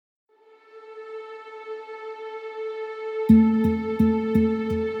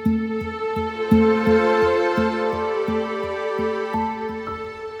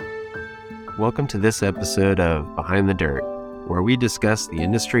Welcome to this episode of Behind the Dirt, where we discuss the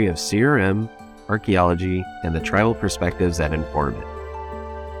industry of CRM, archaeology, and the tribal perspectives that inform it.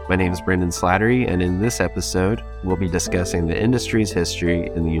 My name is Brendan Slattery, and in this episode, we'll be discussing the industry's history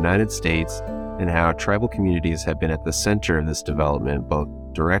in the United States and how tribal communities have been at the center of this development, both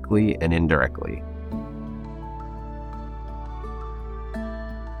directly and indirectly.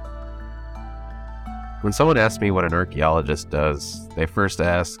 When someone asks me what an archaeologist does, they first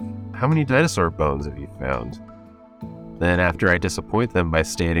ask, how many dinosaur bones have you found? Then after I disappoint them by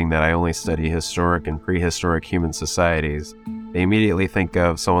stating that I only study historic and prehistoric human societies, they immediately think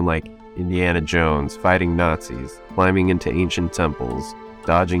of someone like Indiana Jones fighting Nazis, climbing into ancient temples,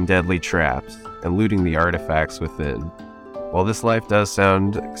 dodging deadly traps, and looting the artifacts within. While this life does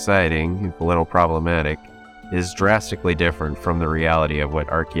sound exciting, if a little problematic, it is drastically different from the reality of what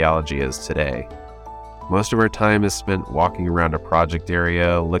archaeology is today. Most of our time is spent walking around a project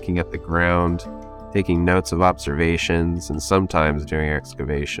area, looking at the ground, taking notes of observations, and sometimes doing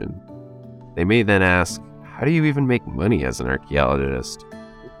excavation. They may then ask, how do you even make money as an archaeologist?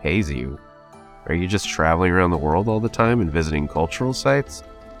 Who pays you? Are you just traveling around the world all the time and visiting cultural sites?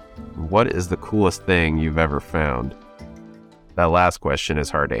 What is the coolest thing you've ever found? That last question is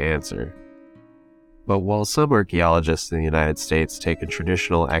hard to answer. But while some archaeologists in the United States take a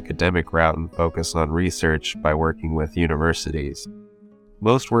traditional academic route and focus on research by working with universities,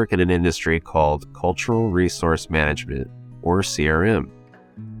 most work in an industry called Cultural Resource Management, or CRM.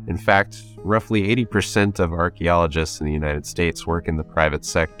 In fact, roughly 80% of archaeologists in the United States work in the private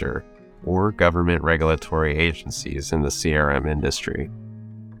sector, or government regulatory agencies in the CRM industry.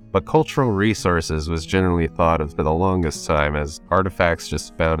 But cultural resources was generally thought of for the longest time as artifacts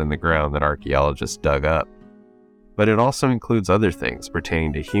just found in the ground that archaeologists dug up. But it also includes other things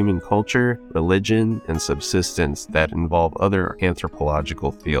pertaining to human culture, religion, and subsistence that involve other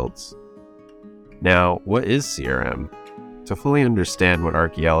anthropological fields. Now, what is CRM? To fully understand what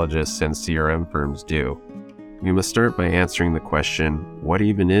archaeologists and CRM firms do, we must start by answering the question, what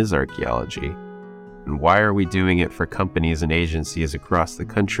even is archaeology? And why are we doing it for companies and agencies across the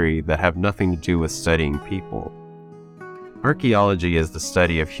country that have nothing to do with studying people? Archaeology is the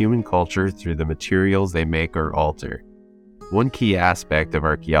study of human culture through the materials they make or alter. One key aspect of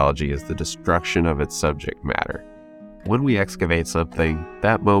archaeology is the destruction of its subject matter. When we excavate something,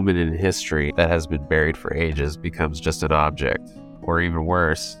 that moment in history that has been buried for ages becomes just an object, or even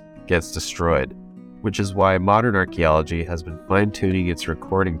worse, gets destroyed. Which is why modern archaeology has been fine-tuning its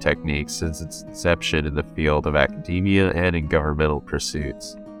recording techniques since its inception in the field of academia and in governmental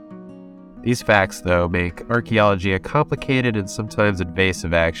pursuits. These facts, though, make archaeology a complicated and sometimes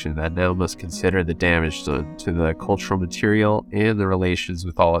invasive action that now must consider the damage done to the cultural material and the relations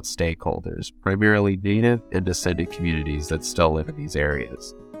with all its stakeholders, primarily native and descendant communities that still live in these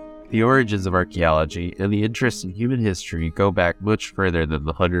areas. The origins of archaeology and the interest in human history go back much further than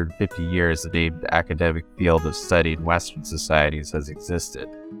the 150 years the named academic field of study in Western societies has existed.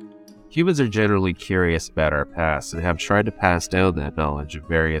 Humans are generally curious about our past and have tried to pass down that knowledge in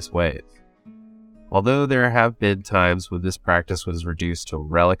various ways. Although there have been times when this practice was reduced to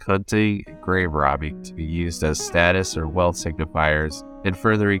relic hunting and grave robbing to be used as status or wealth signifiers and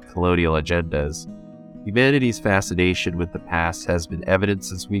furthering colonial agendas, humanity's fascination with the past has been evident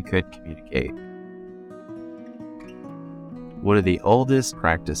since we could communicate. One of the oldest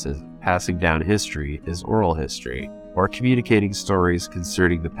practices of passing down history is oral history, or communicating stories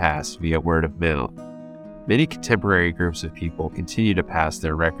concerning the past via word of mouth. Many contemporary groups of people continue to pass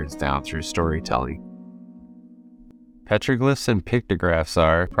their records down through storytelling. Petroglyphs and pictographs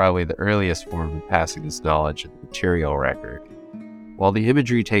are probably the earliest form of passing this knowledge in the material record. While the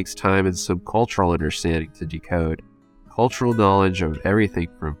imagery takes time and some cultural understanding to decode, cultural knowledge of everything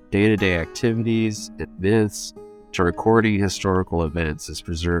from day-to-day activities and myths to recording historical events is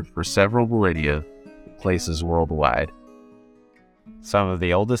preserved for several millennia in places worldwide. Some of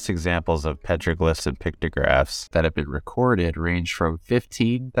the oldest examples of petroglyphs and pictographs that have been recorded range from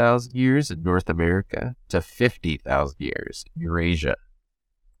 15,000 years in North America to 50,000 years in Eurasia.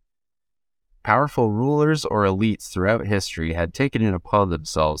 Powerful rulers or elites throughout history had taken it upon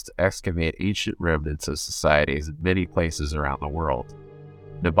themselves to excavate ancient remnants of societies in many places around the world.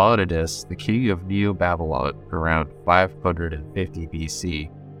 Nabonidus, the king of Neo-Babylon around 550 BC,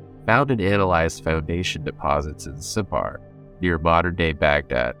 found and analyzed foundation deposits in Sippar, near modern-day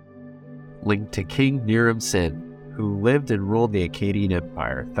Baghdad, linked to King Naram-Sin, who lived and ruled the Akkadian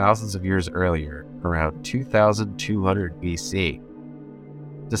Empire thousands of years earlier, around 2200 BC.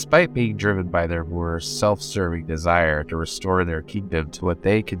 Despite being driven by their more self-serving desire to restore their kingdom to what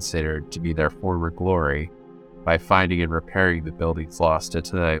they considered to be their former glory by finding and repairing the buildings lost to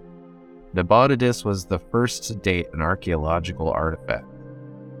time, Nabonidus was the first to date an archaeological artifact.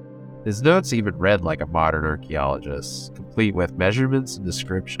 His notes even read like a modern archaeologist, complete with measurements and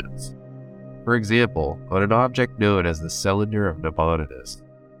descriptions. For example, on an object known as the Cylinder of Nabonidus,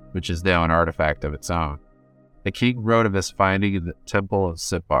 which is now an artifact of its own, the king wrote of his finding in the temple of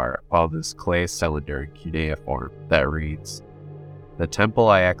Sippar upon this clay cylinder in cuneiform that reads, "The temple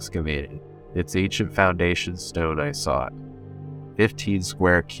I excavated, its ancient foundation stone I sought, 15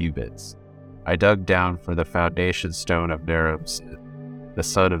 square cubits. I dug down for the foundation stone of Naram-Sin, the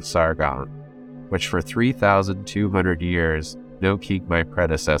son of Sargon, which for 3,200 years no king my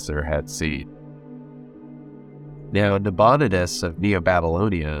predecessor had seen." Now, Nabonidus of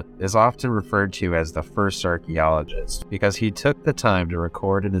Neo-Babylonia is often referred to as the first archaeologist because he took the time to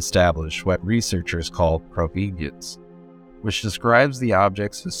record and establish what researchers call provenience, which describes the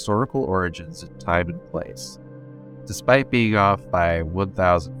object's historical origins in time and place. Despite being off by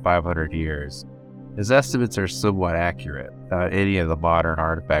 1,500 years, his estimates are somewhat accurate without any of the modern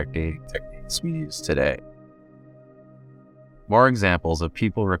artifact dating techniques we use today. More examples of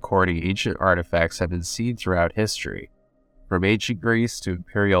people recording ancient artifacts have been seen throughout history, from ancient Greece to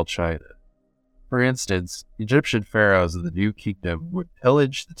imperial China. For instance, Egyptian pharaohs of the New Kingdom would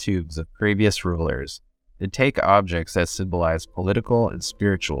pillage the tombs of previous rulers and take objects that symbolized political and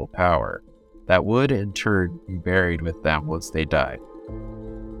spiritual power that would, in turn, be buried with them once they died.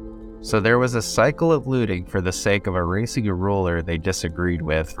 So there was a cycle of looting for the sake of erasing a ruler they disagreed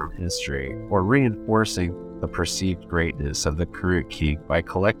with from history, or reinforcing the perceived greatness of the current king by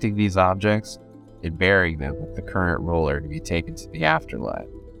collecting these objects and burying them with the current ruler to be taken to the afterlife.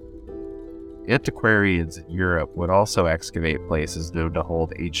 Antiquarians in Europe would also excavate places known to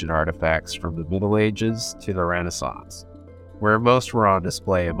hold ancient artifacts from the Middle Ages to the Renaissance, where most were on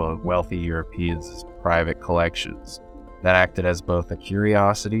display among wealthy Europeans' private collections that acted as both a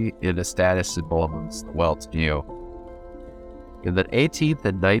curiosity and a status symbol amongst the well-to-do. In the 18th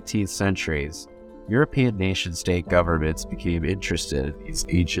and 19th centuries, European nation-state governments became interested in these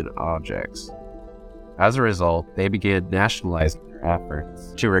ancient objects. As a result, they began nationalizing their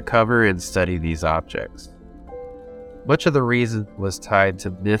efforts to recover and study these objects. Much of the reason was tied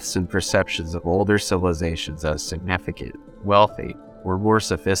to myths and perceptions of older civilizations as significant, wealthy, or more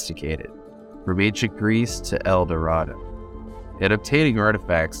sophisticated, from ancient Greece to El Dorado. And obtaining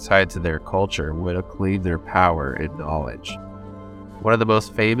artifacts tied to their culture would acclaim their power and knowledge. One of the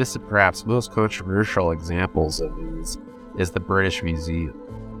most famous and perhaps most controversial examples of these is the British Museum,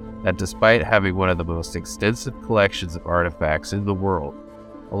 that despite having one of the most extensive collections of artifacts in the world,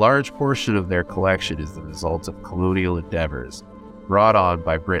 a large portion of their collection is the result of colonial endeavors brought on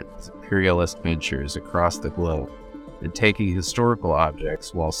by Britain's imperialist ventures across the globe and taking historical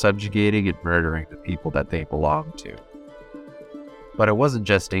objects while subjugating and murdering the people that they belonged to. But it wasn't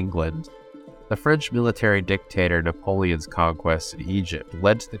just England. The French military dictator Napoleon's conquest in Egypt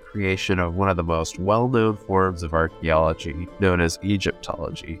led to the creation of one of the most well-known forms of archaeology, known as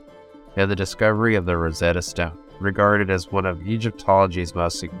Egyptology, and the discovery of the Rosetta Stone, regarded as one of Egyptology's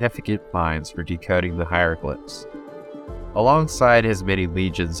most significant finds for decoding the hieroglyphs. Alongside his many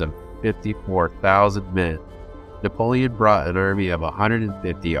legions of 54,000 men, Napoleon brought an army of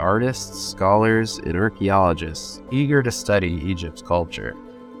 150 artists, scholars, and archaeologists eager to study Egypt's culture.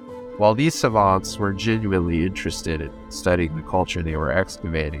 While these savants were genuinely interested in studying the culture they were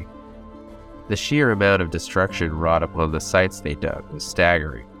excavating, the sheer amount of destruction wrought upon the sites they dug was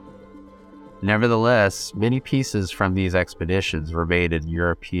staggering. Nevertheless, many pieces from these expeditions remain in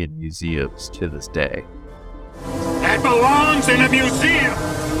European museums to this day. That belongs in a museum!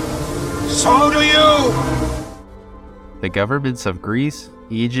 So do you! The governments of Greece,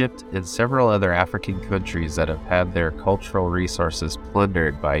 Egypt, and several other African countries that have had their cultural resources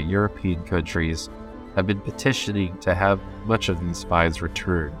plundered by European countries have been petitioning to have much of these finds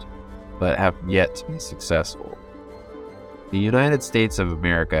returned, but have yet to be successful. The United States of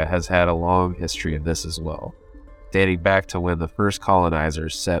America has had a long history of this as well, dating back to when the first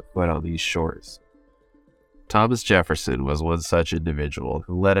colonizers set foot on these shores. Thomas Jefferson was one such individual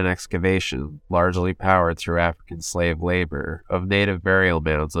who led an excavation, largely powered through African slave labor, of native burial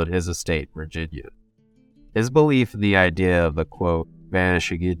mounds on his estate, Virginia. His belief in the idea of the, quote,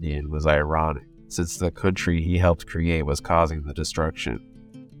 vanishing Indian was ironic, since the country he helped create was causing the destruction.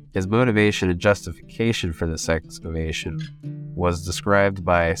 His motivation and justification for this excavation was described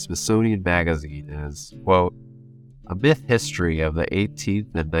by Smithsonian Magazine as, quote, a myth history of the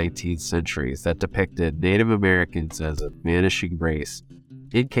 18th and 19th centuries that depicted Native Americans as a vanishing race,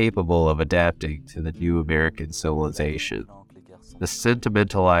 incapable of adapting to the new American civilization. The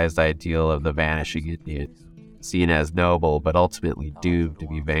sentimentalized ideal of the vanishing Indian seen as noble but ultimately doomed to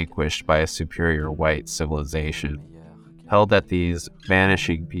be vanquished by a superior white civilization, held that these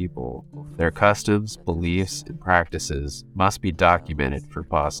vanishing people, their customs, beliefs, and practices must be documented for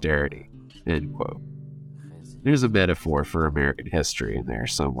posterity. End quote. There's a metaphor for American history in there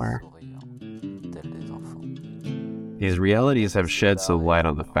somewhere. These realities have shed some light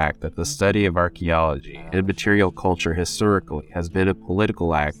on the fact that the study of archaeology and material culture historically has been a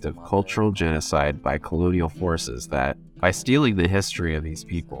political act of cultural genocide by colonial forces that, by stealing the history of these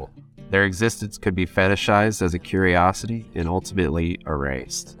people, their existence could be fetishized as a curiosity and ultimately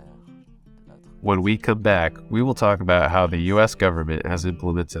erased. When we come back, we will talk about how the U.S. government has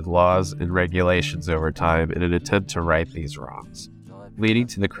implemented laws and regulations over time in an attempt to right these wrongs, leading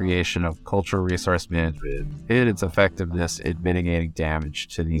to the creation of cultural resource management and its effectiveness in mitigating damage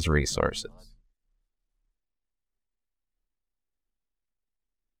to these resources.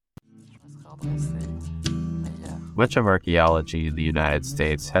 Much of archaeology in the United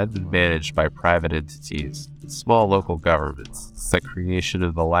States had been managed by private entities and small local governments since the creation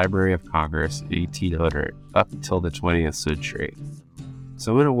of the Library of Congress in 1800 up until the 20th century.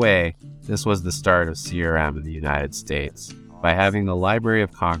 So in a way, this was the start of CRM in the United States, by having the Library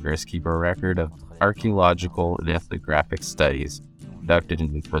of Congress keep a record of archaeological and ethnographic studies conducted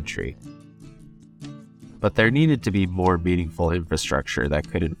in the country. But there needed to be more meaningful infrastructure that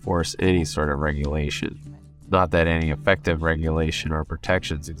could enforce any sort of regulation. Not that any effective regulation or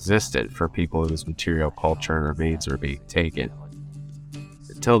protections existed for people whose material culture and remains were being taken.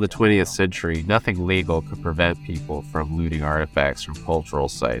 Until the 20th century, nothing legal could prevent people from looting artifacts from cultural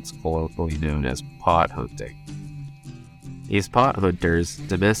sites, colloquially known as pot hunting. These pot hunters,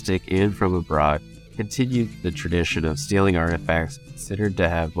 domestic and from abroad, continued the tradition of stealing artifacts considered to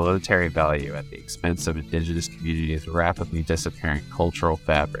have monetary value at the expense of indigenous communities' rapidly disappearing cultural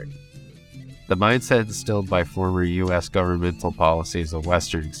fabric. The mindset instilled by former U.S. governmental policies of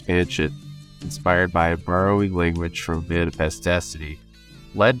Western expansion, inspired by borrowing language from Manifest Destiny,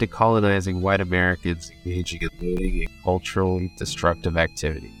 led to colonizing white Americans engaging in looting and culturally destructive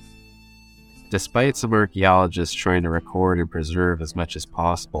activities. Despite some archaeologists trying to record and preserve as much as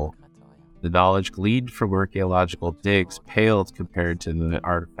possible, the knowledge gleaned from archaeological digs paled compared to the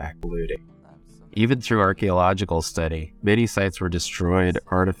artifact looting. Even through archaeological study, many sites were destroyed,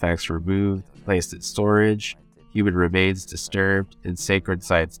 artifacts removed, placed in storage, human remains disturbed, and sacred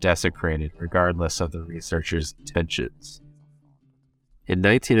sites desecrated regardless of the researchers' intentions. In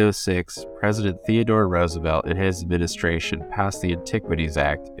 1906, President Theodore Roosevelt and his administration passed the Antiquities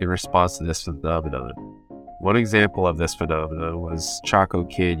Act in response to this phenomenon. One example of this phenomenon was Chaco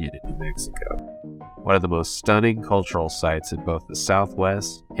Canyon in New Mexico, one of the most stunning cultural sites in both the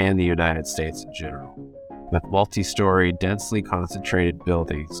Southwest and the United States in general, with multi-story, densely concentrated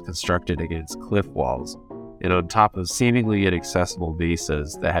buildings constructed against cliff walls and on top of seemingly inaccessible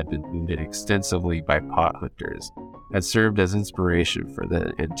mesas that had been looted extensively by pot hunters, had served as inspiration for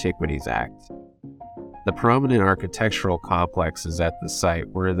the Antiquities Act. The prominent architectural complexes at the site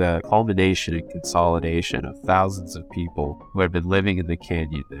were the culmination and consolidation of thousands of people who had been living in the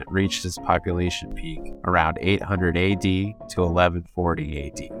canyon that reached its population peak around 800 AD to 1140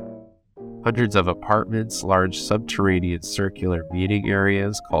 AD. Hundreds of apartments, large subterranean circular meeting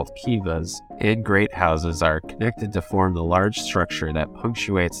areas called kivas, and great houses are connected to form the large structure that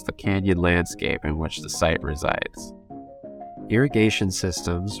punctuates the canyon landscape in which the site resides. Irrigation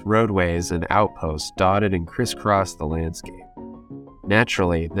systems, roadways, and outposts dotted and crisscrossed the landscape.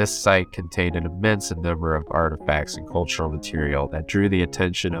 Naturally, this site contained an immense number of artifacts and cultural material that drew the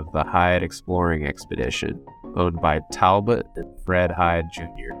attention of the Hyde exploring expedition, owned by Talbot and Fred Hyde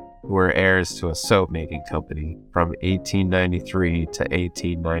Jr., who were heirs to a soap-making company from 1893 to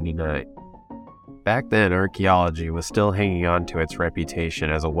 1899. Back then, archaeology was still hanging on to its reputation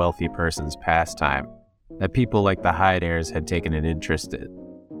as a wealthy person's pastime that people like the Hyde heirs had taken an interest in.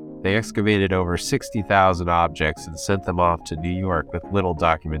 They excavated over 60,000 objects and sent them off to New York with little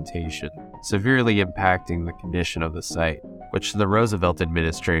documentation, severely impacting the condition of the site, which the Roosevelt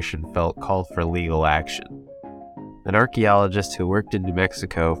administration felt called for legal action. An archaeologist who worked in New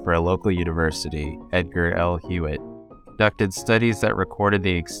Mexico for a local university, Edgar L. Hewitt, conducted studies that recorded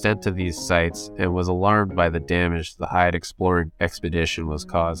the extent of these sites and was alarmed by the damage the Hyde exploring expedition was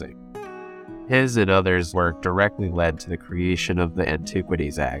causing. His and others' work directly led to the creation of the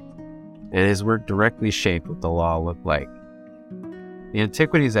Antiquities Act, and his work directly shaped what the law looked like. The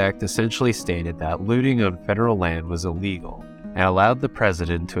Antiquities Act essentially stated that looting on federal land was illegal and allowed the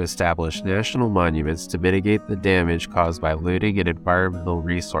president to establish national monuments to mitigate the damage caused by looting and environmental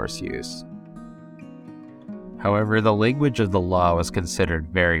resource use. However, the language of the law was considered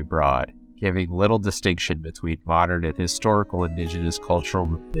very broad. giving little distinction between modern and historical indigenous cultural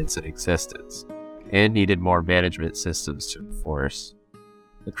movements in existence, and needed more management systems to enforce.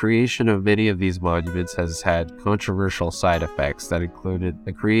 The creation of many of these monuments has had controversial side effects that included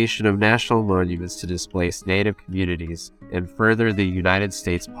the creation of national monuments to displaced Native communities and further the United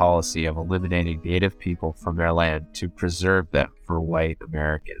States policy of eliminating Native people from their land to preserve them for white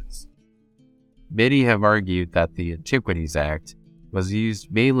Americans. Many have argued that the Antiquities Act was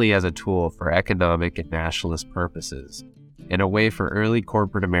used mainly as a tool for economic and nationalist purposes, and a way for early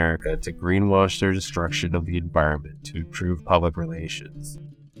corporate America to greenwash their destruction of the environment to improve public relations.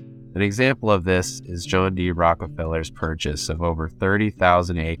 An example of this is John D. Rockefeller's purchase of over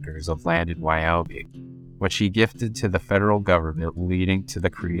 30,000 acres of land in Wyoming, which he gifted to the federal government, leading to the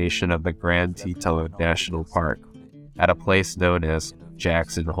creation of the Grand Teton National Park at a place known as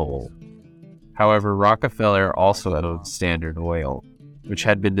Jackson Hole. However, Rockefeller also owned Standard Oil, which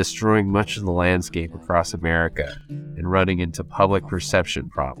had been destroying much of the landscape across America and running into public perception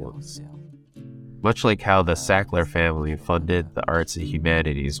problems. Much like how the Sackler family funded the arts and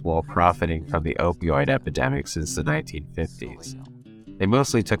humanities while profiting from the opioid epidemic since the 1950s. They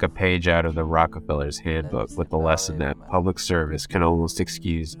mostly took a page out of the Rockefeller's handbook with the lesson that public service can almost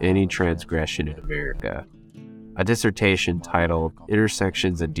excuse any transgression in America. A dissertation titled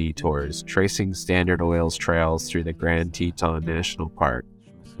Intersections and Detours, Tracing Standard Oil's Trails Through the Grand Teton National Park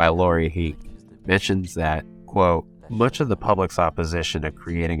by Lori Heek mentions that, quote, much of the public's opposition to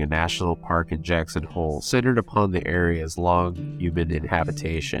creating a national park in Jackson Hole centered upon the area's long human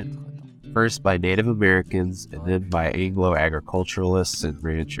inhabitation, first by Native Americans and then by Anglo-agriculturalists and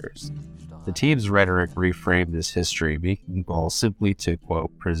ranchers. The team's rhetoric reframed this history, making the goal simply to,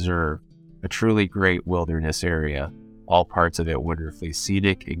 quote, preserve a truly great wilderness area, all parts of it wonderfully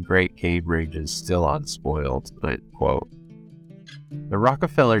scenic and great game ranges still unspoiled, unquote. The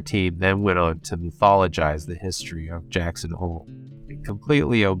Rockefeller team then went on to mythologize the history of Jackson Hole and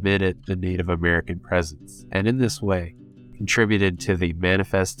completely omitted the Native American presence, and in this way contributed to the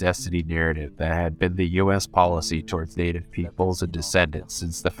manifest destiny narrative that had been the U.S. policy towards Native peoples and descendants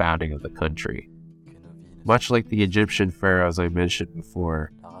since the founding of the country. Much like the Egyptian pharaohs I mentioned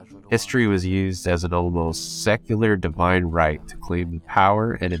before, history was used as an almost secular divine right to claim the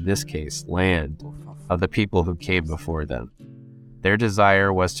power, and in this case, land, of the people who came before them. Their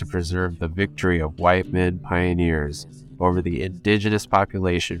desire was to preserve the victory of white men pioneers over the indigenous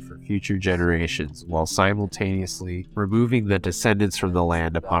population for future generations, while simultaneously removing the descendants from the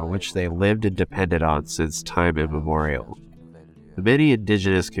land upon which they lived and depended on since time immemorial. The many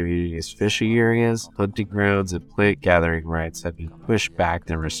indigenous communities' fishing areas, hunting grounds, and plant gathering rights have been pushed back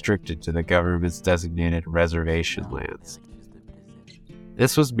and restricted to the government's designated reservation lands.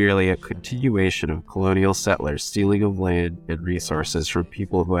 This was merely a continuation of colonial settlers' stealing of land and resources from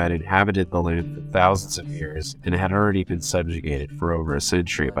people who had inhabited the land for thousands of years and had already been subjugated for over a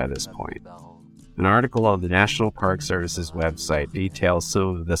century by this point. An article on the National Park Service's website details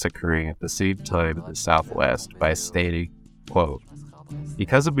some of this occurring at the same time in the Southwest by stating, quote,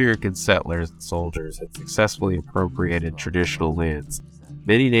 because American settlers and soldiers had successfully appropriated traditional lands,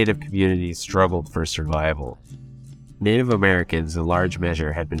 many Native communities struggled for survival. Native Americans, in large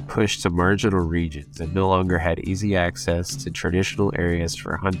measure, had been pushed to marginal regions and no longer had easy access to traditional areas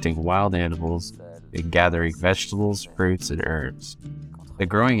for hunting wild animals and gathering vegetables, fruits, and herbs. The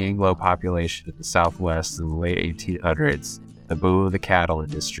growing Anglo population in the Southwest in the late 1800s, the boom of the cattle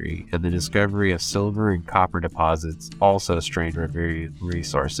industry, and the discovery of silver and copper deposits also strained riverian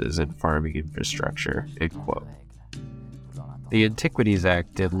resources and farming infrastructure, end quote. The Antiquities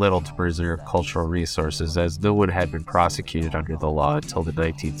Act did little to preserve cultural resources, as no one had been prosecuted under the law until the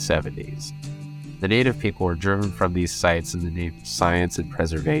 1970s. The Native people were driven from these sites in the name of science and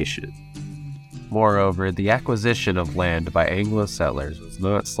preservation. Moreover, the acquisition of land by Anglo settlers was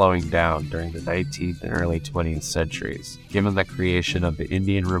not slowing down during the 19th and early 20th centuries, given the creation of the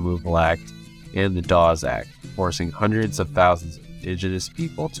Indian Removal Act and the Dawes Act, forcing hundreds of thousands of indigenous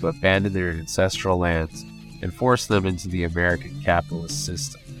people to abandon their ancestral lands and force them into the American capitalist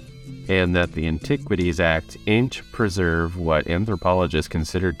system, and that the Antiquities Act aimed to preserve what anthropologists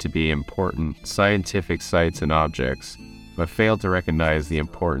considered to be important scientific sites and objects, but failed to recognize the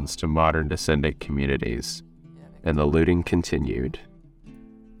importance to modern descendant communities. And the looting continued.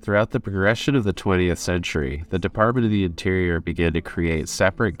 Throughout the progression of the 20th century, the Department of the Interior began to create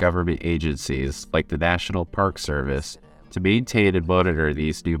separate government agencies, like the National Park Service, to maintain and monitor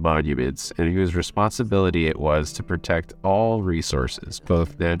these new monuments, and whose responsibility it was to protect all resources,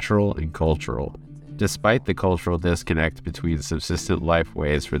 both natural and cultural, despite the cultural disconnect between subsistent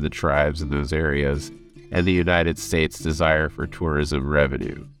lifeways for the tribes in those areas and the United States' desire for tourism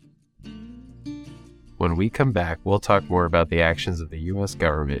revenue. When we come back, we'll talk more about the actions of the U.S.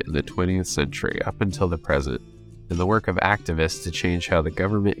 government in the 20th century up until the present, and the work of activists to change how the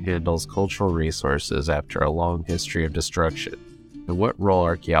government handles cultural resources after a long history of destruction, and what role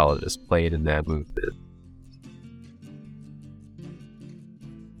archaeologists played in that movement.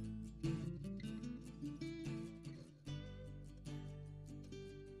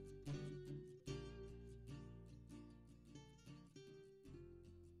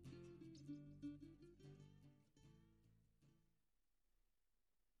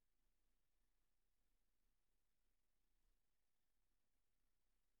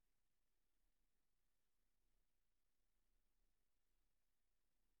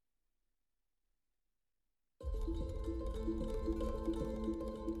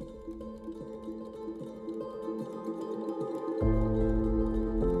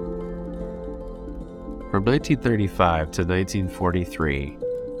 From 1935 to 1943,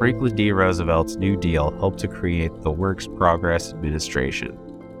 Franklin D. Roosevelt's New Deal helped to create the Works Progress Administration,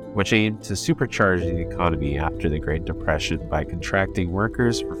 which aimed to supercharge the economy after the Great Depression by contracting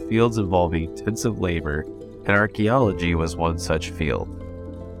workers for fields involving intensive labor, and archaeology was one such field.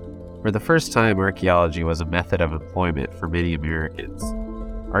 For the first time, archaeology was a method of employment for many Americans.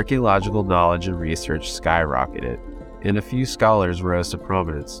 Archaeological knowledge and research skyrocketed, and a few scholars rose to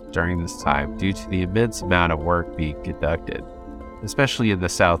prominence during this time due to the immense amount of work being conducted, especially in the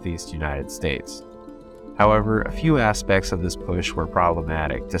Southeast United States. However, a few aspects of this push were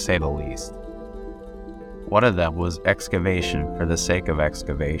problematic, to say the least. One of them was excavation for the sake of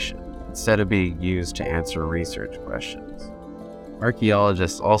excavation, instead of being used to answer research questions.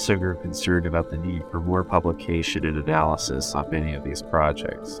 Archaeologists also grew concerned about the need for more publication and analysis on many of these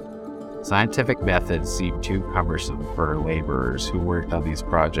projects. Scientific methods seemed too cumbersome for laborers who worked on these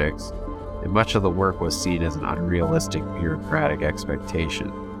projects, and much of the work was seen as an unrealistic bureaucratic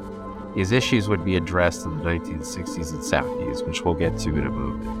expectation. These issues would be addressed in the 1960s and 70s, which we'll get to in a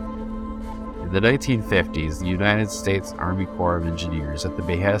moment. In the 1950s, the United States Army Corps of Engineers, at the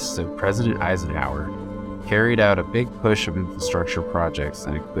behest of President Eisenhower, carried out a big push of infrastructure projects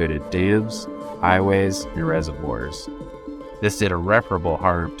that included dams, highways, and reservoirs. This did irreparable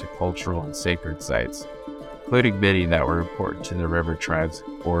harm to cultural and sacred sites, including many that were important to the river tribes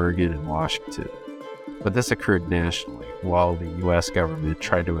of Oregon and Washington. But this occurred nationally, while the U.S. government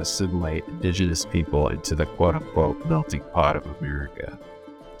tried to assimilate indigenous people into the quote-unquote melting pot of America,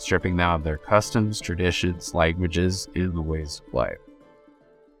 stripping them of their customs, traditions, languages, and the ways of life.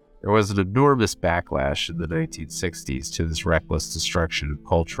 There was an enormous backlash in the 1960s to this reckless destruction of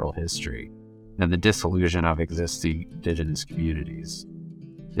cultural history and the dissolution of existing indigenous communities.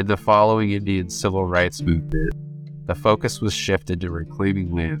 In the following Indian civil rights movement, the focus was shifted to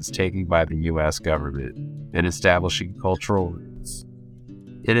reclaiming lands taken by the U.S. government and establishing cultural roots.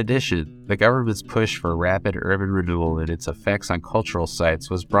 In addition, the government's push for rapid urban renewal and its effects on cultural sites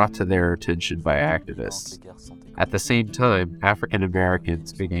was brought to their attention by activists. At the same time, African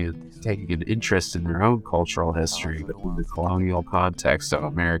Americans began taking an interest in their own cultural history within the colonial context of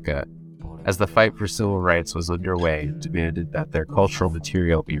America, as the fight for civil rights was underway and demanded that their cultural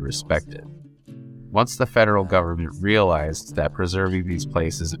material be respected. Once the federal government realized that preserving these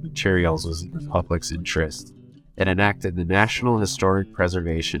places and materials was in the public's interest, it enacted the National Historic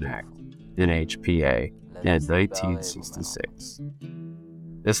Preservation Act, NHPA, in 1966.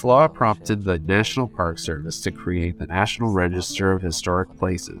 This law prompted the National Park Service to create the National Register of Historic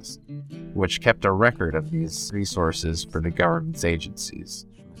Places, which kept a record of these resources for the government's agencies.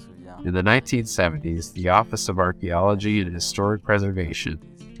 In the 1970s, the Office of Archaeology and Historic Preservation,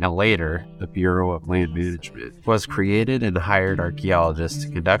 and later the Bureau of Land Management, was created and hired archaeologists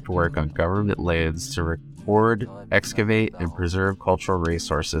to conduct work on government lands to record, excavate, and preserve cultural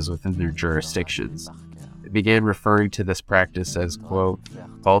resources within their jurisdictions. It began referring to this practice as, quote,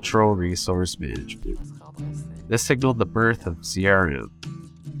 cultural resource management. This signaled the birth of CRM.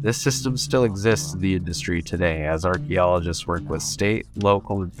 This system still exists in the industry today as archaeologists work with state,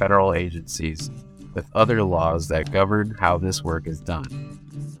 local, and federal agencies with other laws that govern how this work is done.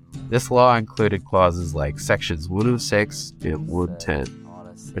 This law included clauses like Sections 106 and 110,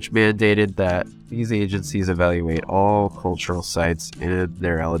 which mandated that these agencies evaluate all cultural sites and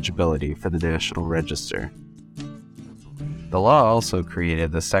their eligibility for the National Register. The law also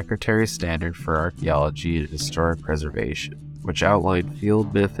created the Secretary Standard for Archaeology and Historic Preservation, which outlined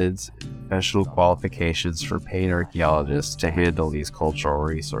field methods and professional qualifications for paid archaeologists to handle these cultural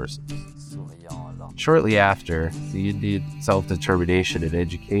resources. Shortly after, the Indian Self-Determination and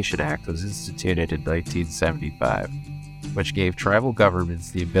Education Act was instituted in 1975, which gave tribal governments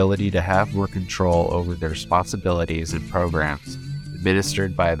the ability to have more control over their responsibilities and programs in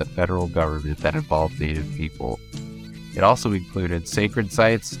administered by the federal government that involved Native people. It also included sacred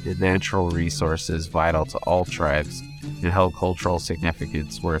sites and natural resources vital to all tribes and held cultural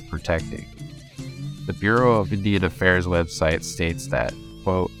significance worth protecting. The Bureau of Indian Affairs website states that,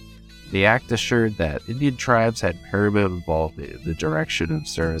 quote, the act assured that Indian tribes had paramount involvement in the direction of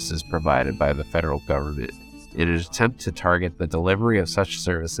services provided by the federal government in an attempt to target the delivery of such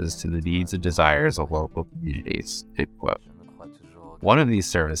services to the needs and desires of local communities, end quote. One of these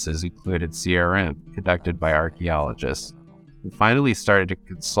services included CRM, conducted by archaeologists, who finally started to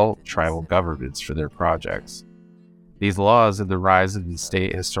consult tribal governments for their projects. These laws and the rise of the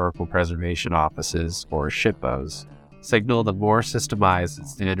state historical preservation offices, or SHPOs, signaled a more systemized and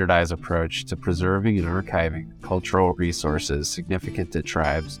standardized approach to preserving and archiving cultural resources significant to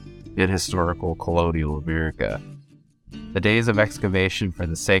tribes in historical colonial America. The days of excavation for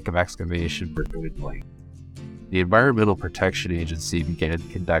the sake of excavation were dwindling. The Environmental Protection Agency began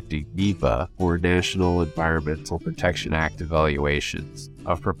conducting NEPA, or National Environmental Protection Act evaluations,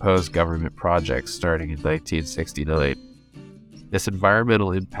 of proposed government projects starting in 1969. This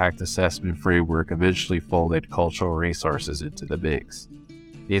environmental impact assessment framework eventually folded cultural resources into the mix.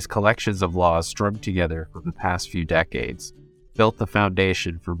 These collections of laws strung together from the past few decades built the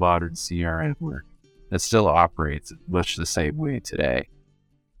foundation for modern CRM work that still operates in much the same way today.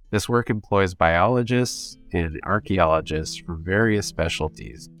 This work employs biologists and archaeologists from various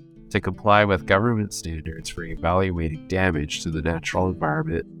specialties to comply with government standards for evaluating damage to the natural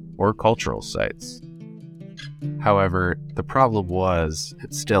environment or cultural sites. However, the problem was,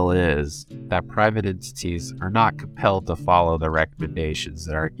 and still is, that private entities are not compelled to follow the recommendations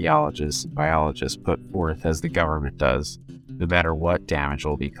that archaeologists and biologists put forth as the government does, no matter what damage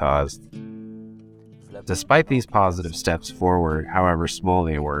will be caused. Despite these positive steps forward, however small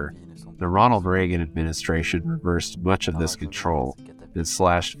they were, the Ronald Reagan administration reversed much of this control and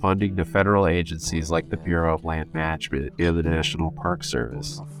slashed funding to federal agencies like the Bureau of Land Management and the National Park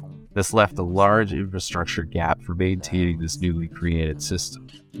Service. This left a large infrastructure gap for maintaining this newly created system.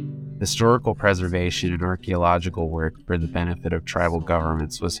 Historical preservation and archaeological work for the benefit of tribal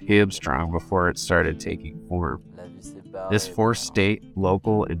governments was hamstrung before it started taking form. This forced state,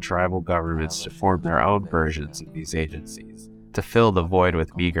 local, and tribal governments to form their own versions of these agencies, to fill the void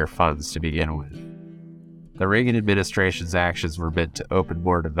with meager funds to begin with. The Reagan administration's actions were meant to open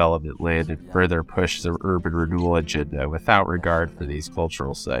more development land and further push the urban renewal agenda without regard for these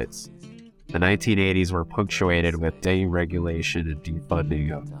cultural sites. The 1980s were punctuated with deregulation and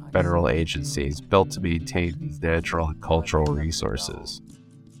defunding of federal agencies built to maintain these natural and cultural resources.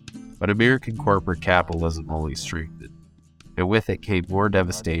 But American corporate capitalism only strengthened, and with it came more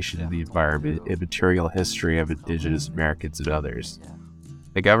devastation in the environment and material history of indigenous Americans and others.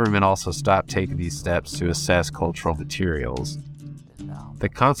 The government also stopped taking these steps to assess cultural materials. The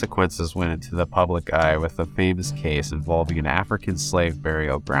consequences went into the public eye with a famous case involving an African slave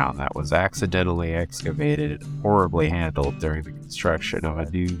burial ground that was accidentally excavated and horribly handled during the construction of a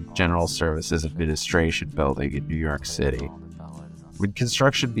new General Services Administration building in New York City. When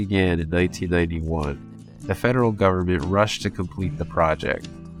construction began in 1991, the federal government rushed to complete the project.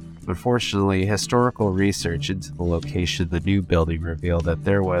 Unfortunately, historical research into the location of the new building revealed that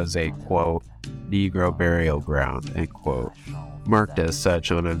there was a, quote, Negro burial ground, end quote, marked as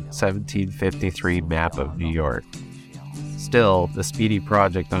such on a 1753 map of New York. Still, the speedy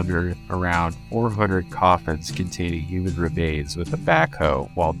project unearthed around 400 coffins containing human remains with a backhoe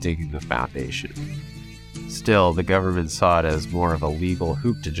while digging the foundation. Still, the government saw it as more of a legal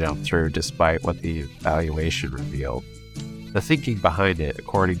hoop to jump through despite what the evaluation revealed. The thinking behind it,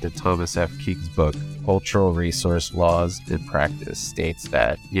 according to Thomas F. King's book, Cultural Resource Laws and Practice, states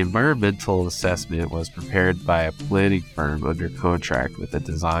that the environmental assessment was prepared by a planning firm under contract with a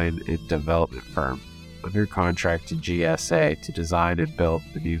design and development firm under contract to GSA to design and build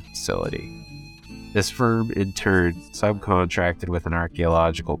the new facility. This firm, in turn, subcontracted with an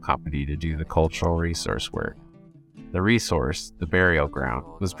archaeological company to do the cultural resource work. The resource, the burial ground,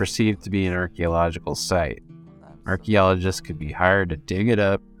 was perceived to be an archaeological site. Archaeologists could be hired to dig it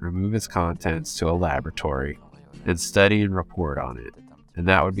up, remove its contents to a laboratory, and study and report on it. And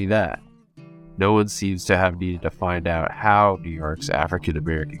that would be that. No one seems to have needed to find out how New York's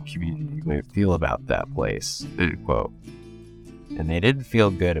African-American community might feel about that place, end quote. And they didn't feel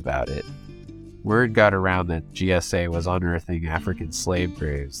good about it. Word got around that GSA was unearthing African slave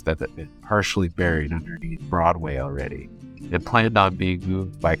graves that had been partially buried underneath Broadway already, and planned on being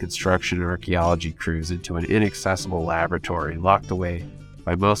moved by construction archaeology crews into an inaccessible laboratory locked away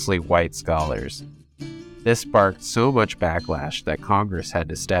by mostly white scholars. This sparked so much backlash that Congress had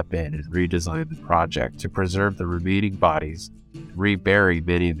to step in and redesign the project to preserve the remaining bodies and rebury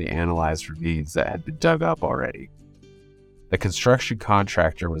many of the analyzed remains that had been dug up already. The construction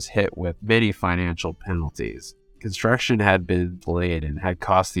contractor was hit with many financial penalties. Construction had been delayed and had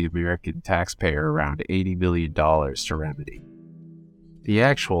cost the American taxpayer around $80 million to remedy. The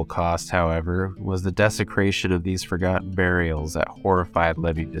actual cost, however, was the desecration of these forgotten burials that horrified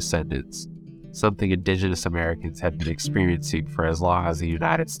living descendants, something indigenous Americans had been experiencing for as long as the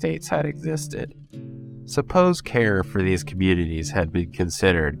United States had existed. Suppose care for these communities had been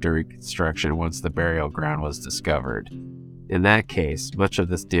considered during construction once the burial ground was discovered. In that case, much of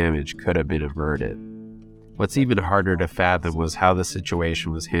this damage could have been averted. What's even harder to fathom was how the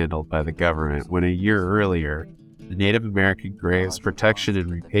situation was handled by the government when a year earlier, the Native American Graves Protection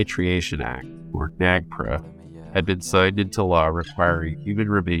and Repatriation Act, or NAGPRA, had been signed into law requiring human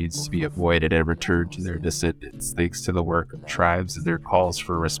remains to be avoided and returned to their descendants, thanks to the work of tribes and their calls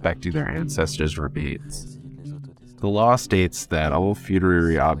for respecting their ancestors' remains. The law states that all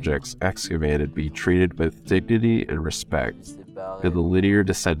funerary objects excavated be treated with dignity and respect, and the linear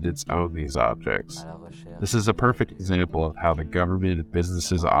descendants own these objects. This is a perfect example of how the government and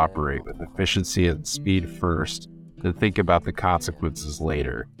businesses operate with efficiency and speed first, and think about the consequences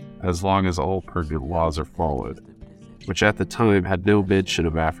later, as long as all pertinent laws are followed, which at the time had no mention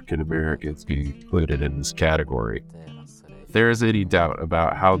of African Americans being included in this category. If there is any doubt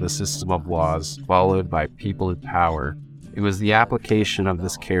about how the system of laws followed by people in power, it was the application of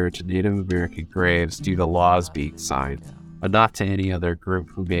this care to Native American graves due to laws being signed, but not to any other group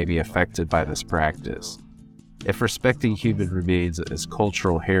who may be affected by this practice. If respecting human remains as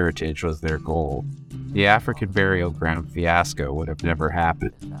cultural heritage was their goal, the African burial ground fiasco would have never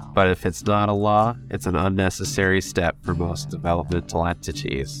happened. But if it's not a law, it's an unnecessary step for most developmental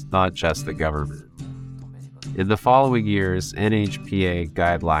entities, not just the government. In the following years, NHPA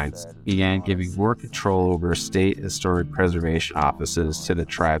guidelines began giving more control over state historic preservation offices to the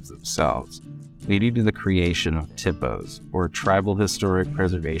tribes themselves, leading to the creation of THPOs, or Tribal Historic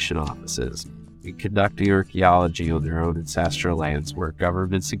Preservation Offices, in conducting archaeology on their own ancestral lands where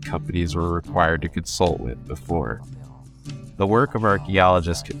governments and companies were required to consult with before. The work of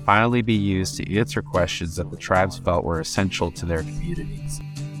archaeologists could finally be used to answer questions that the tribes felt were essential to their communities.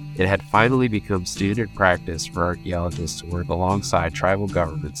 It had finally become standard practice for archaeologists to work alongside tribal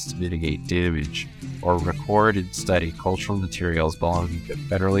governments to mitigate damage or record and study cultural materials belonging to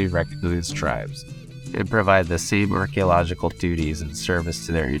federally recognized tribes, and provide the same archaeological duties in service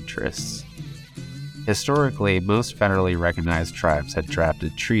to their interests. Historically, most federally recognized tribes had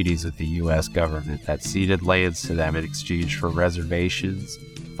drafted treaties with the U.S. government that ceded lands to them in exchange for reservations,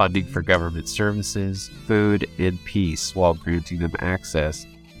 funding for government services, food, and peace, while granting them access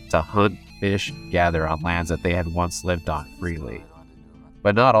to hunt, fish, and gather on lands that they had once lived on freely.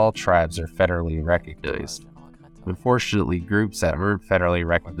 But not all tribes are federally recognized. Unfortunately, groups that aren't federally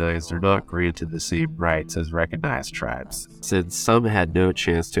recognized are not granted the same rights as recognized tribes, since some had no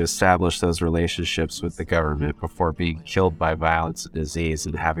chance to establish those relationships with the government before being killed by violence and disease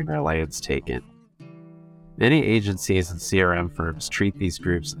and having their lands taken. Many agencies and CRM firms treat these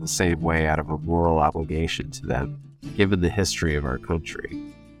groups in the same way out of a moral obligation to them, given the history of our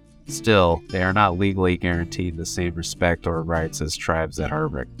country. Still, they are not legally guaranteed the same respect or rights as tribes that are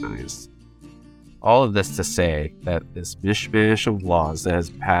recognized. All of this to say that this mishmash of laws that has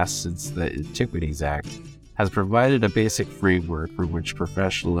passed since the Antiquities Act has provided a basic framework for which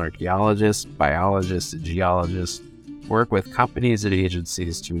professional archaeologists, biologists, and geologists work with companies and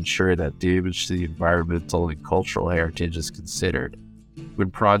agencies to ensure that damage to the environmental and cultural heritage is considered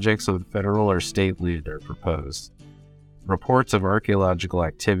when projects on federal or state land are proposed. Reports of archaeological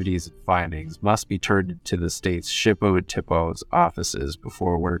activities and findings must be turned into the state's SHPO and THPO's offices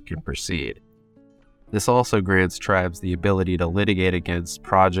before work can proceed. This also grants tribes the ability to litigate against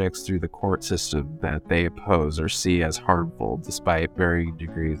projects through the court system that they oppose or see as harmful, despite varying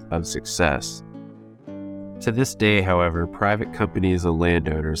degrees of success. To this day, however, private companies and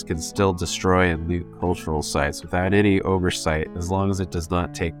landowners can still destroy and loot cultural sites without any oversight as long as it does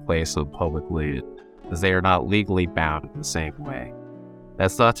not take place on public land, as they are not legally bound in the same way.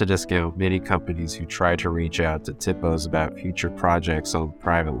 That's not to discount many companies who try to reach out to THPOs about future projects on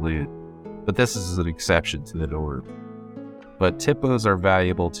private land, but this is an exception to the norm. But THPOs are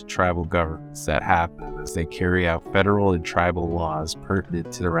valuable to tribal governments that have them as they carry out federal and tribal laws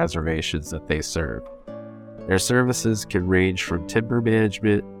pertinent to the reservations that they serve. Their services can range from timber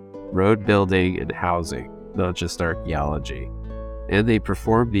management, road building, and housing, not just archaeology. And they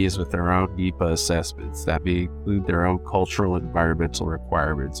perform these with their own NEPA assessments that may include their own cultural and environmental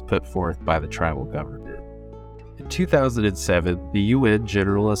requirements put forth by the tribal government. In 2007, the UN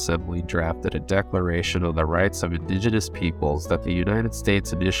General Assembly drafted a declaration on the rights of indigenous peoples that the United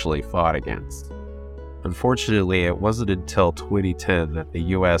States initially fought against. Unfortunately, it wasn't until 2010 that the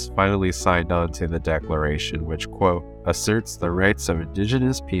U.S. finally signed on to the declaration, which, quote, asserts the rights of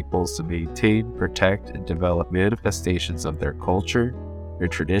indigenous peoples to maintain, protect, and develop manifestations of their culture, their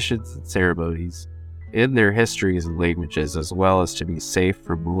traditions and ceremonies, and their histories and languages, as well as to be safe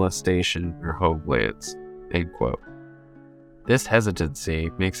from molestation in their homelands, end quote. This hesitancy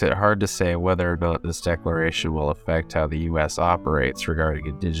makes it hard to say whether or not this declaration will affect how the U.S. operates regarding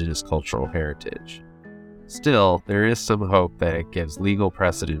indigenous cultural heritage. Still, there is some hope that it gives legal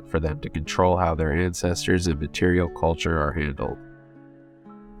precedent for them to control how their ancestors and material culture are handled.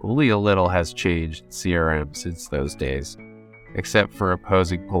 Only a little has changed in CRM since those days, except for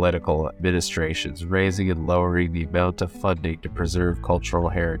opposing political administrations raising and lowering the amount of funding to preserve cultural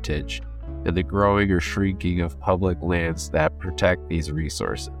heritage, and the growing or shrinking of public lands that protect these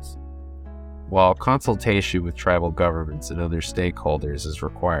resources. While consultation with tribal governments and other stakeholders is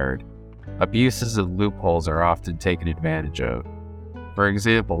required, abuses and loopholes are often taken advantage of. For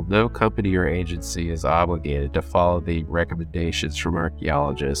example, no company or agency is obligated to follow the recommendations from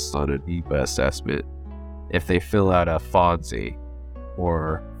archaeologists on a NEPA assessment if they fill out a FONSI,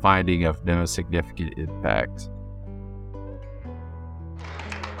 or finding of no significant impact.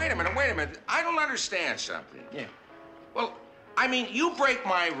 Wait a minute. I don't understand something. Yeah. Well, I mean, you break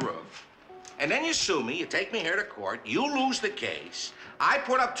my roof, and then you sue me, you take me here to court, you lose the case, I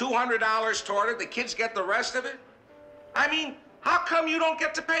put up $200 toward it, the kids get the rest of it? I mean, how come you don't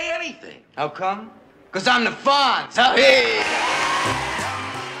get to pay anything? How come? 'Cause I'm the Fonz. Oh, hey!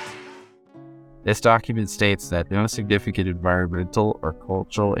 This document states that no significant environmental or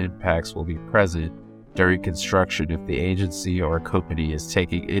cultural impacts will be present during construction if the agency or company is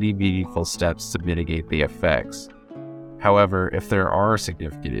taking any meaningful steps to mitigate the effects. However, if there are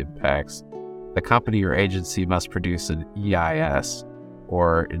significant impacts, the company or agency must produce an EIS,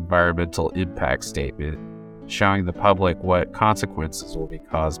 or Environmental Impact Statement, showing the public what consequences will be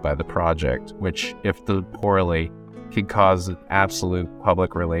caused by the project, which, if done poorly, can cause an absolute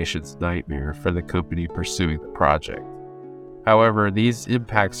public relations nightmare for the company pursuing the project. However, these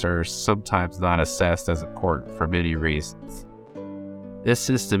impacts are sometimes not assessed as important for many reasons. This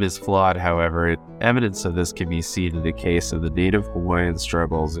system is flawed, however, and evidence of this can be seen in the case of the Native Hawaiian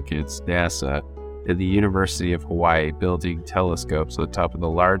struggles against NASA and the University of Hawaii building telescopes on top of the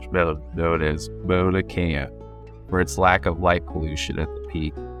large mountain known as Mauna Kea for its lack of light pollution at the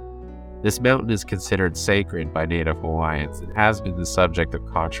peak. This mountain is considered sacred by Native Hawaiians and has been the subject of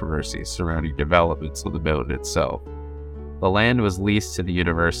controversy surrounding developments on the mountain itself. The land was leased to the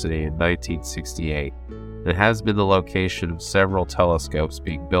university in 1968 and has been the location of several telescopes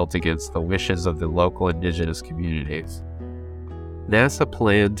being built against the wishes of the local indigenous communities. NASA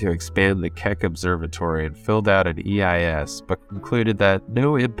planned to expand the Keck Observatory and filled out an EIS, but concluded that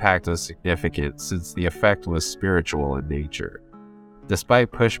no impact was significant since the effect was spiritual in nature.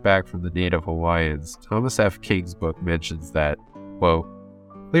 Despite pushback from the Native Hawaiians, Thomas F. King's book mentions that, quote,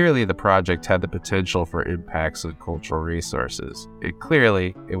 clearly the project had the potential for impacts on cultural resources, and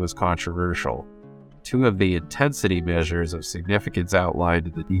clearly it was controversial. Two of the intensity measures of significance outlined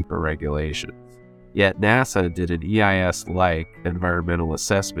in the NEPA regulations. Yet NASA did an EIS-like environmental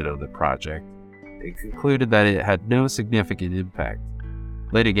assessment of the project and concluded that it had no significant impact.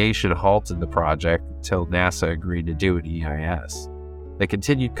 Litigation halted the project until NASA agreed to do an EIS. The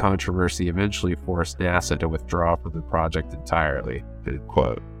continued controversy eventually forced NASA to withdraw from the project entirely, end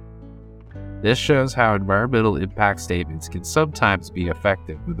quote. This shows how environmental impact statements can sometimes be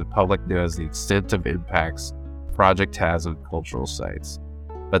effective when the public knows the extent of impacts the project has on cultural sites.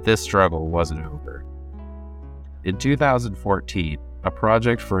 But this struggle wasn't over. In 2014, a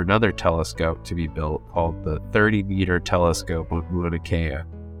project for another telescope to be built called the 30-meter telescope on Mauna Kea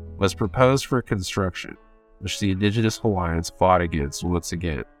was proposed for construction, which the indigenous Hawaiians fought against once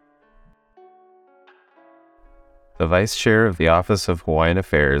again. The vice chair of the Office of Hawaiian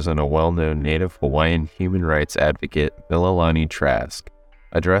Affairs and a well-known Native Hawaiian human rights advocate, Mililani Trask,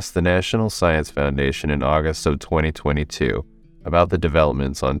 addressed the National Science Foundation in August of 2022 about the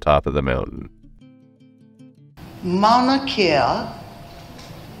developments on top of the mountain. Mauna Kea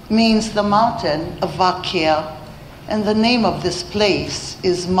means the mountain of Vakea, and the name of this place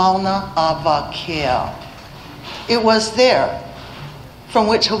is Mauna a Vakea. It was there from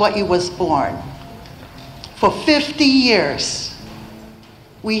which Hawaii was born. For 50 years,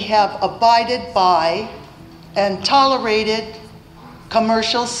 we have abided by and tolerated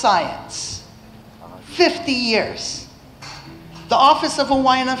commercial science. 50 years. The Office of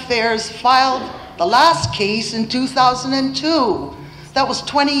Hawaiian Affairs filed The last case in 2002, that was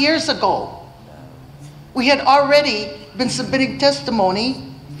 20 years ago. We had already been submitting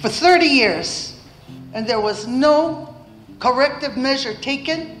testimony for 30 years, and there was no corrective measure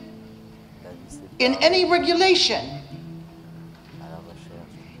taken in any regulation.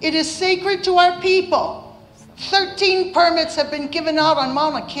 It is sacred to our people. 13 permits have been given out on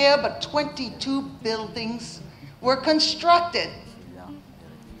Mauna Kea, but 22 buildings were constructed.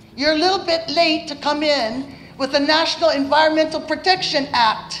 You're a little bit late to come in with the National Environmental Protection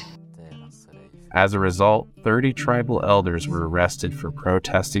Act. As a result, 30 tribal elders were arrested for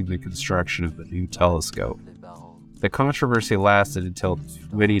protesting the construction of the new telescope. The controversy lasted until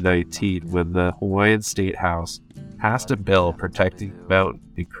 2019, when the Hawaiian State House passed a bill protecting the mountain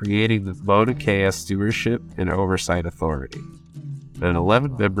and creating the Mauna Kea Stewardship and Oversight Authority, an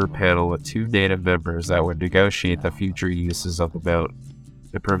 11-member panel with 2 native members that would negotiate the future uses of the mountain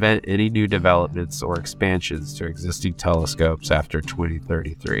and prevent any new developments or expansions to existing telescopes after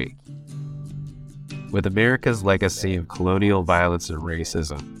 2033. With America's legacy of colonial violence and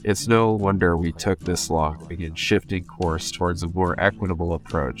racism, it's no wonder we took this long to begin shifting course towards a more equitable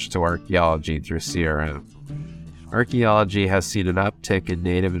approach to archaeology through CRM. Archaeology has seen an uptick in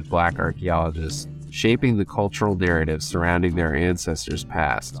Native and Black archaeologists, shaping the cultural narrative surrounding their ancestors'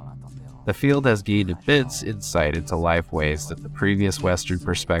 past. The field has gained immense insight into life ways that the previous Western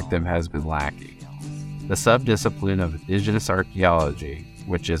perspective has been lacking. The subdiscipline of Indigenous archaeology,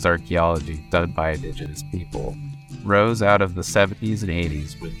 which is archaeology done by Indigenous people, rose out of the 70s and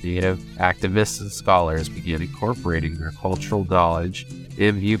 80s when Native activists and scholars began incorporating their cultural knowledge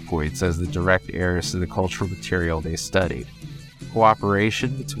and viewpoints as the direct heirs to the cultural material they studied.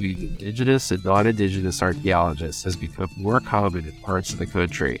 Cooperation between Indigenous and non-Indigenous archaeologists has become more common in parts of the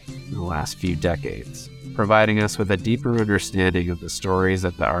country in the last few decades, providing us with a deeper understanding of the stories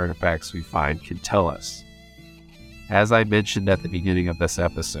that the artifacts we find can tell us. As I mentioned at the beginning of this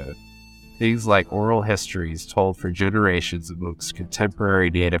episode, things like oral histories told for generations amongst contemporary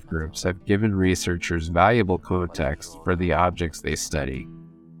Native groups have given researchers valuable context for the objects they study.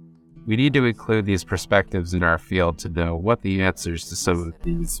 We need to include these perspectives in our field to know what the answers to some of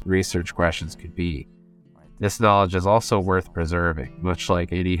these research questions could be. This knowledge is also worth preserving, much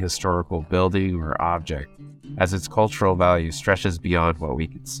like any historical building or object, as its cultural value stretches beyond what we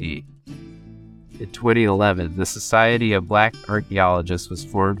can see. In 2011, the Society of Black Archaeologists was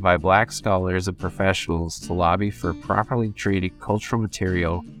formed by Black scholars and professionals to lobby for properly treating cultural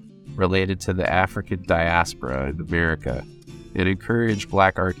material related to the African diaspora in America and encourage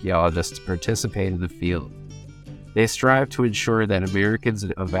Black archaeologists to participate in the field. They strive to ensure that Americans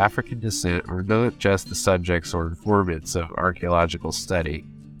of African descent are not just the subjects or informants of archaeological study,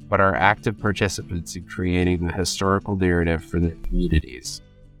 but are active participants in creating the historical narrative for their communities.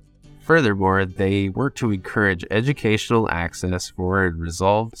 Furthermore, they work to encourage educational access for and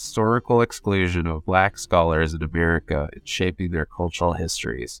resolve historical exclusion of Black scholars in America in shaping their cultural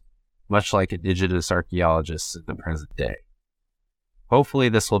histories, much like Indigenous archaeologists in the present day. Hopefully,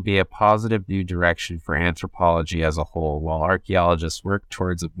 this will be a positive new direction for anthropology as a whole, while archaeologists work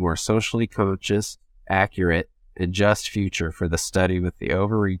towards a more socially conscious, accurate, and just future for the study with the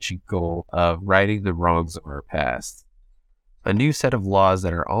overreaching goal of righting the wrongs of our past. A new set of laws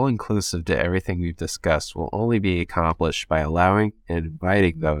that are all-inclusive to everything we've discussed will only be accomplished by allowing and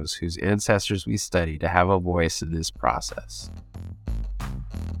inviting those whose ancestors we study to have a voice in this process.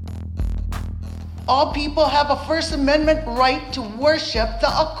 All people have a First Amendment right to worship the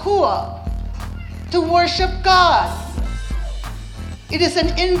Akua, to worship God. It is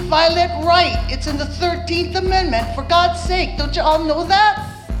an inviolate right. It's in the 13th Amendment, for God's sake. Don't you all know that?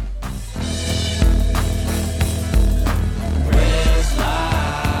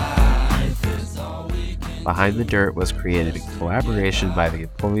 Behind the Dirt was created in collaboration by the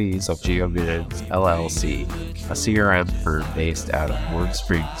employees of GeoVisions LLC, a CRM firm based out of Warm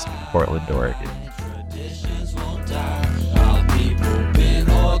Springs, Portland, Oregon.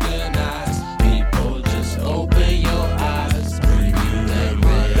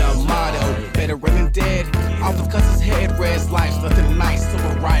 Off of Cus's head, red's lights, nothing nice, so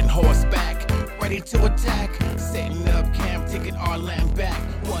we're riding horseback, ready to attack, setting up camp, taking our land back,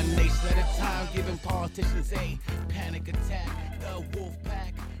 one nation at a time, giving politicians a panic attack, the wolf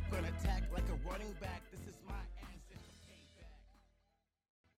pack, gonna attack like a running back.